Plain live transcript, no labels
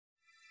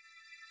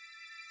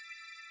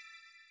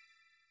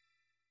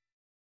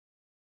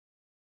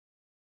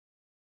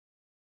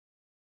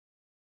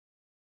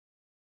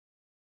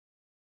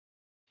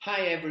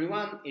Hi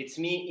everyone, it's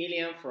me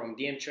Ilian from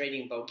DM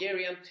Trading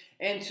Bulgaria,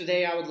 and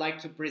today I would like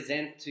to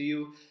present to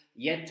you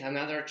yet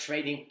another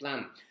trading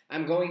plan.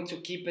 I'm going to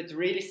keep it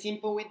really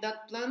simple with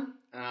that plan.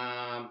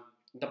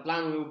 The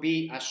plan will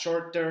be a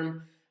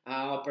short-term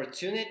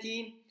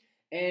opportunity,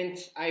 and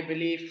I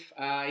believe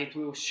it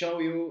will show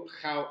you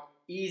how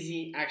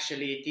easy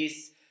actually it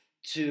is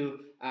to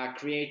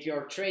create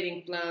your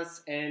trading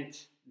plans, and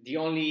the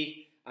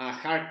only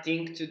hard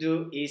thing to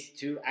do is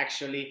to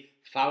actually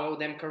follow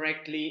them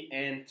correctly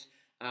and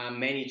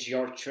manage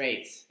your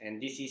trades,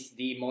 and this is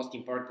the most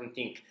important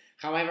thing.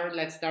 However,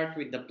 let's start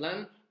with the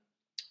plan.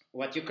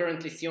 What you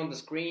currently see on the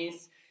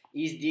screens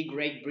is the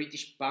Great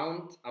British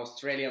Pound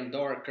Australian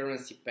dollar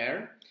currency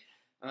pair.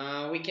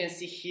 We can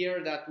see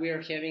here that we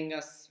are having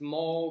a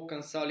small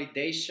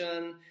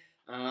consolidation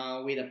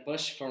with a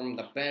push from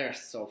the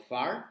bears so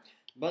far,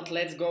 but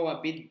let's go a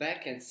bit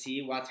back and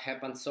see what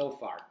happened so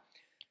far.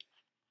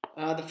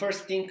 The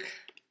first thing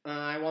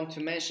I want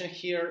to mention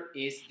here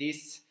is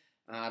this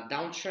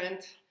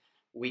downtrend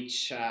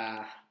which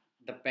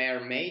the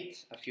pair made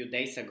a few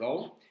days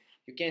ago.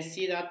 You can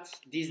see that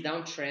this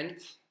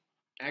downtrend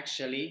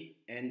actually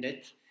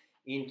ended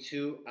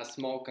into a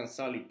small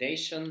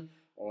consolidation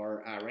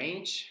or a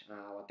range,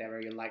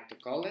 whatever you like to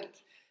call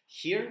it,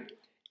 here,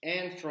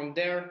 and from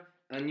there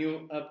a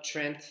new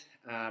uptrend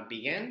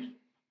began,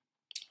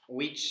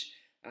 which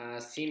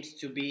seems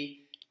to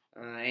be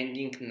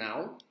ending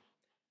now.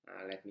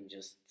 Let me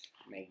just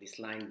make this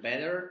line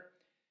better.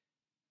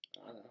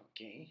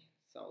 Okay,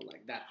 so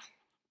like that.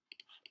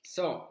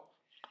 So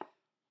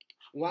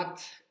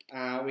what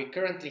we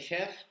currently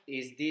have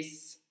is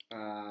this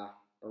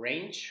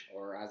range,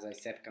 or as I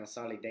said,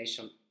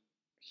 consolidation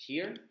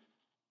here.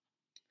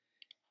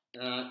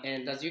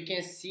 And as you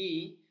can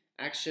see,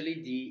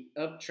 actually the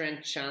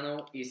uptrend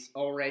channel is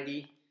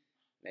already,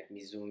 let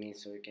me zoom in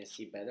so you can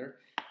see better.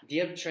 The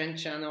uptrend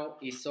channel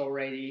is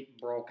already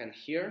broken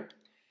here.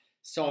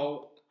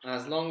 So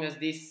as long as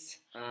this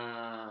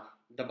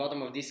the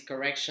bottom of this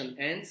correction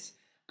ends,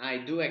 I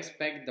do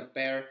expect the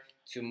pair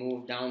to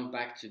move down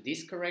back to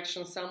this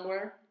correction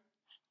somewhere,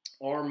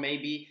 or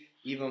maybe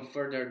even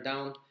further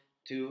down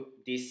to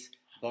this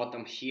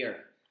bottom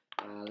here.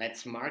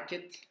 Let's mark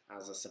it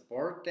as a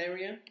support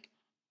area.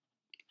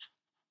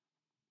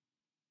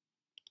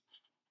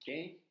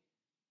 Okay,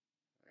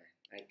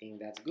 I think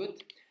that's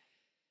good.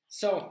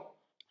 So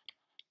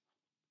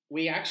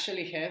we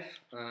actually have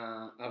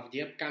of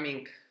the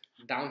upcoming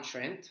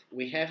downtrend,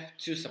 we have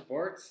two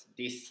supports,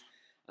 this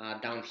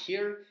down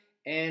here,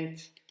 and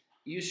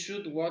you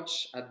should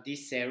watch at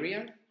this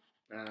area.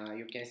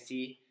 You can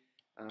see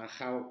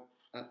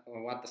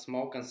what a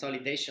small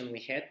consolidation we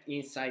had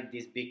inside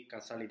this big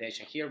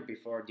consolidation here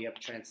before the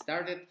uptrend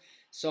started.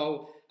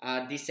 So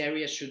this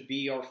area should be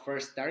your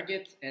first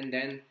target, and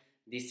then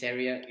this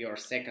area your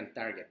second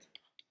target.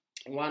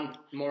 One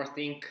more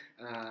thing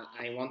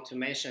I want to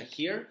mention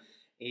here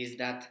is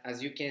that,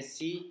 as you can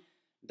see,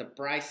 the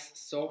price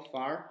so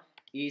far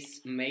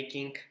is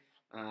making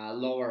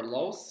lower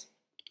lows.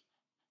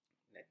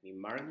 Let me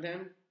mark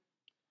them.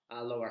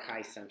 Lower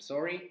highs, I'm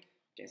sorry.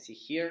 You can see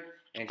here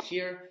and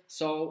here.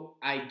 So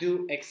I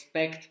do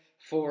expect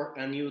for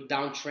a new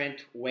downtrend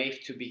wave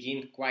to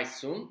begin quite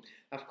soon.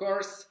 Of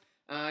course,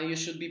 you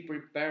should be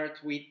prepared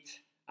with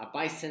a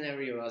buy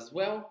scenario as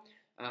well,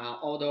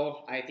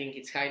 although I think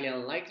it's highly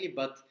unlikely.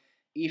 But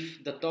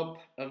if the top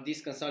of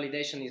this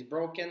consolidation is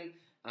broken,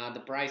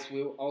 the price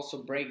will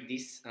also break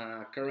this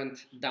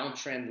current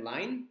downtrend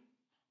line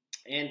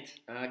and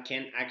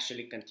can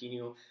actually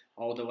continue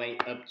all the way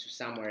up to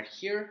somewhere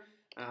here,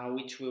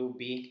 which will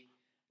be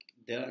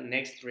the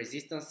next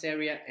resistance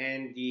area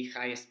and the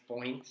highest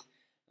point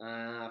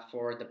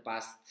for the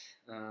past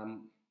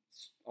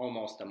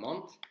almost a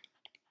month.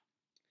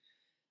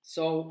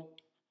 So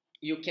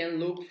you can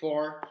look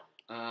for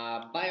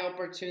buy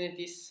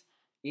opportunities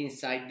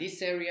inside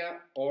this area,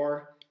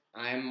 or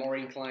I'm more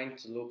inclined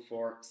to look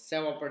for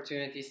sell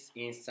opportunities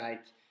inside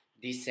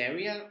this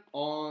area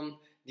on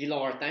the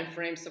lower time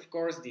frames. Of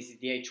course, this is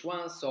the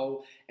H1,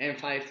 so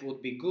M5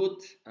 would be good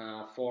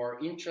for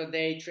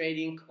intraday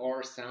trading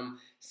or some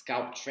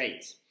scalp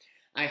trades.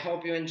 I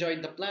hope you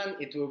enjoyed the plan.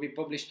 It will be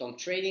published on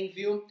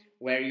TradingView,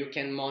 where you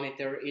can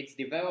monitor its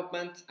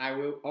development. I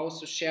will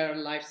also share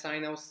live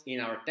signals in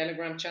our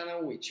Telegram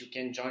channel, which you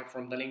can join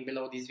from the link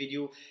below this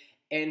video.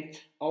 And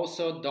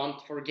also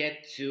don't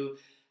forget to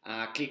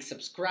click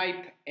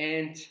subscribe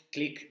and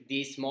click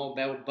the small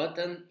bell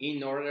button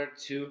in order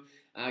to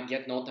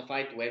get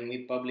notified when we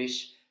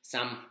publish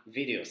some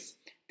videos.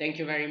 Thank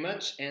you very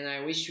much, and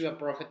I wish you a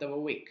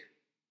profitable week.